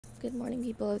Good morning,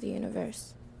 people of the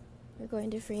universe. We're going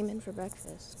to Freeman for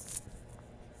breakfast.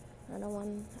 I don't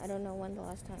know when the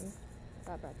last time I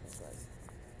got breakfast was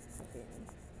at Freeman.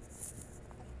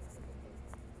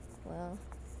 Well,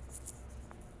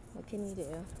 what can you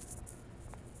do?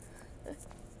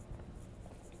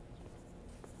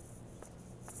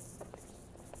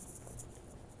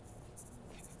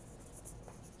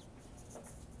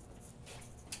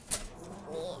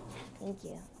 Thank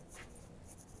you.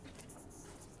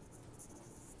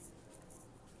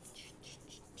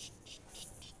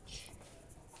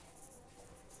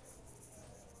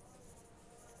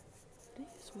 Did I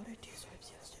use 1 or 2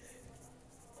 swipes yesterday?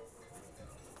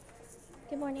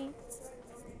 Good morning.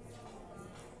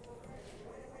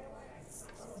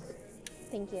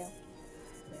 Thank you.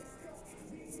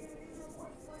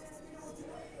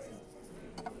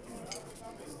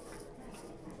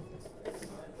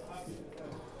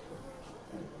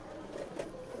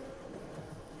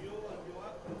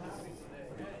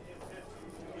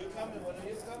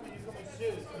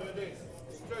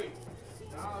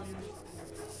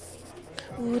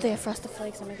 Ooh, they have Frosted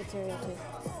Flakes. I make it cereal too.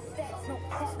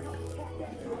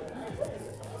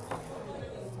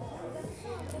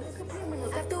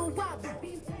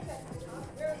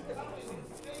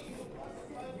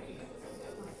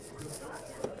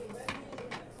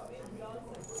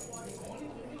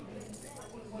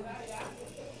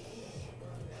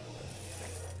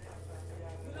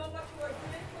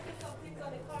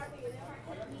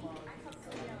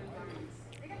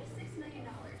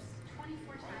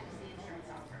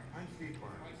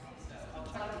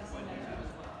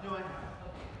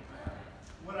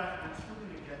 I'm still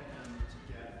going to get them to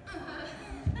get.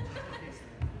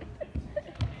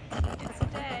 It's a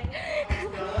day.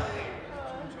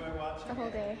 Enjoy watching? The whole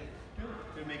day. Good.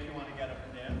 Did it make you want to get up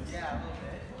and dance? Yeah, a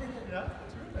little bit. Yeah,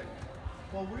 terrific.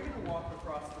 Well, we're going to walk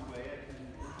across the way. I can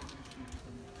introduce you to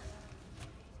some.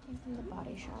 I'm from the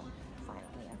Body Shop,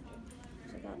 finally, after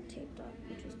I got taped up,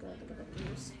 which was good. Look at the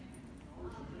bruise.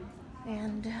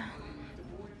 And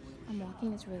I'm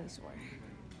walking, it's really sore.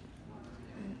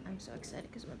 And I'm so excited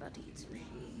because I'm about to eat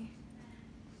sushi.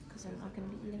 Because I'm not going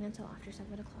to be eating until after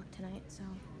 7 o'clock tonight, so.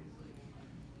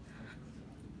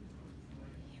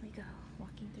 Here we go,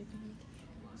 walking through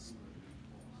communications.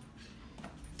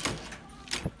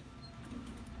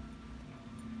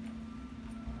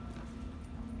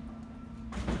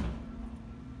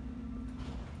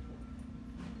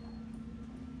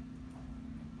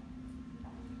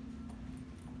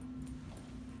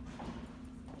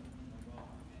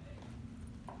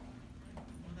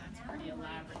 Pretty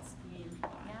elaborate scheme.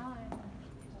 Now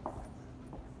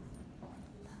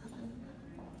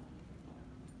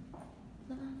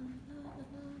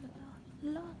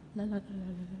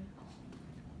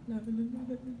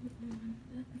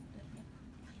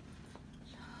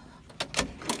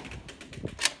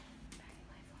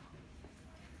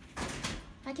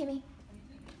Hi, Kimmy.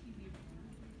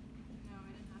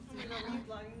 Were you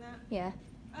vlogging that? Yeah.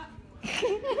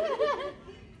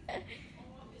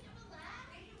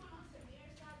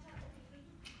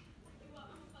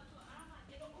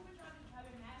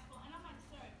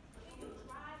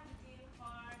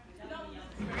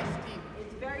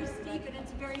 It's very steep and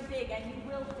it's very big and you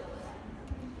will feel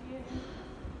it.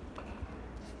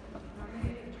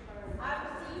 I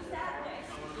will see you Saturday.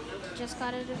 Just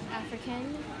got out of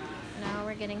African. Now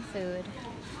we're getting food.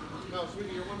 No,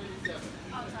 sweetie, you're 187.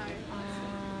 Oh, sorry.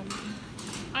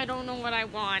 I don't know what I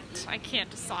want. I can't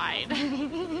decide.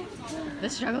 The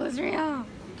struggle is real.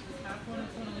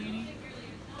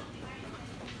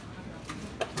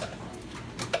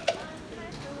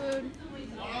 Food.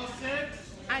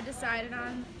 I decided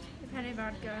on the penne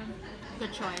vodka.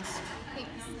 Good choice.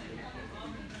 Thanks.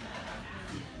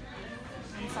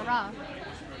 And Sarah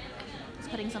is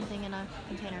putting something in a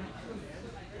container.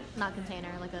 Not container,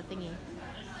 like a thingy.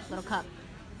 Little cup.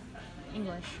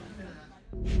 English.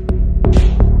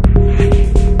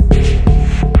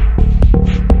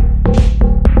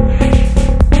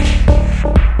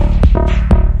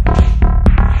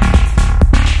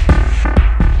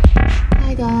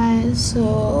 Hi guys,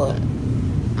 so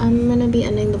I'm gonna be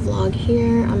ending the vlog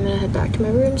here. I'm gonna head back to my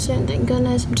room soon, thank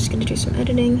goodness. I'm just gonna do some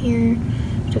editing here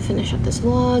to finish up this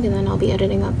vlog, and then I'll be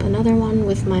editing up another one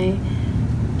with my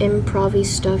improv-y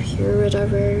stuff here or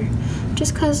whatever.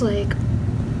 Just cause, like,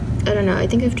 I don't know, I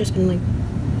think I've just been, like,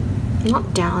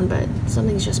 not down, but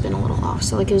something's just been a little off.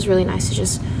 So, like, it was really nice to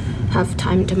just have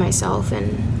time to myself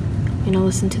and, you know,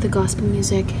 listen to the gospel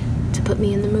music to put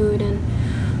me in the mood and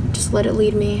just let it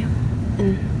lead me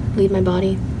and lead my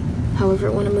body however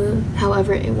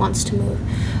it wants to move.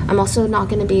 I'm also not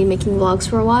going to be making vlogs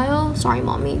for a while. Sorry,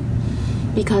 mommy.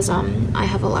 because I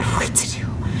have a lot of work to do,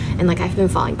 and like I've been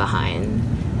falling behind,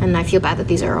 and I feel bad that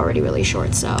these are already really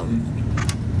short. So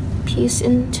peace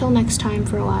until next time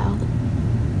for a while.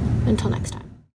 Until next time.